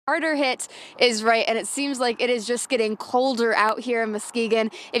harder hit is right, and it seems like it is just getting colder out here in Muskegon.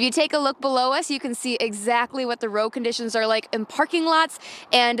 If you take a look below us, you can see exactly what the road conditions are like in parking lots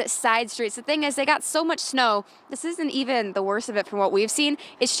and side streets. The thing is, they got so much snow. This isn't even the worst of it from what we've seen.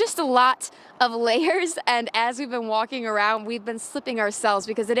 It's just a lot of layers, and as we've been walking around, we've been slipping ourselves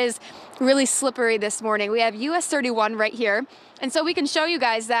because it is really slippery this morning. We have US 31 right here, and so we can show you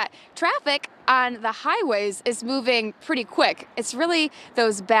guys that traffic on the highways is moving pretty quick. It's really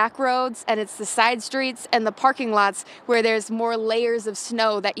those back roads and it's the side streets and the parking lots where there's more layers of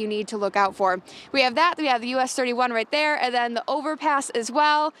snow that you need to look out for. We have that, we have the US 31 right there, and then the overpass as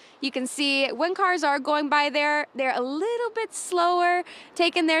well. You can see when cars are going by there, they're a little bit slower,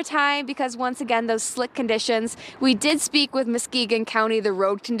 taking their time because once again, those slick conditions. We did speak with Muskegon County, the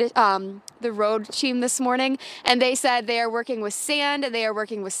road team this morning, and they said they are working with sand, they are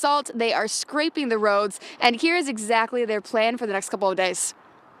working with salt, they are scraping the roads, and here's exactly their plan for the next couple of days.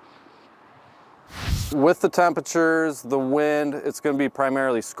 With the temperatures, the wind, it's going to be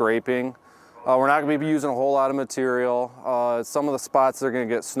primarily scraping. We're not going to be using a whole lot of material. Some of the spots they're going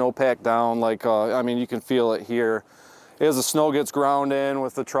to get snow packed down, like I mean, you can feel it here. As the snow gets ground in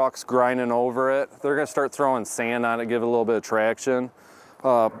with the trucks grinding over it, they're going to start throwing sand on it, give it a little bit of traction.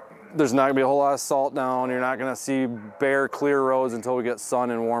 There's not going to be a whole lot of salt down. You're not going to see bare, clear roads until we get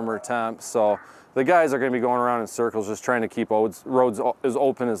sun and warmer temps. So the guys are going to be going around in circles just trying to keep roads as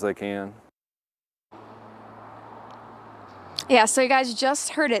open as they can. Yeah, so you guys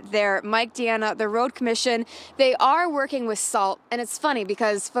just heard it there. Mike, Deanna, the road commission, they are working with salt. And it's funny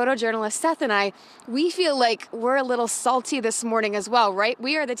because photojournalist Seth and I, we feel like we're a little salty this morning as well, right?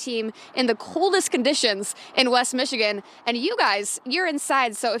 We are the team in the coldest conditions in West Michigan. And you guys, you're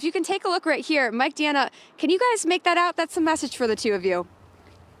inside. So if you can take a look right here, Mike, Deanna, can you guys make that out? That's a message for the two of you.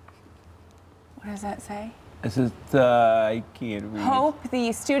 What does that say? This is, I can't read. Hope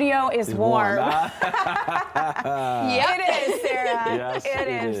the studio is warm. Yep. It is, Sarah. Yes, it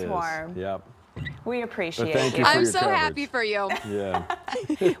is warm. Yep. We appreciate Thank you. you for I'm your so coverage. happy for you. Yeah.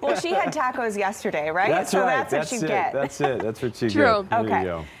 Well, she had tacos yesterday, right? That's so right. That's what you get. That's it. That's what you True. get. There Okay. you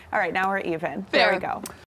go. All right, now we're even. Fair. There we go.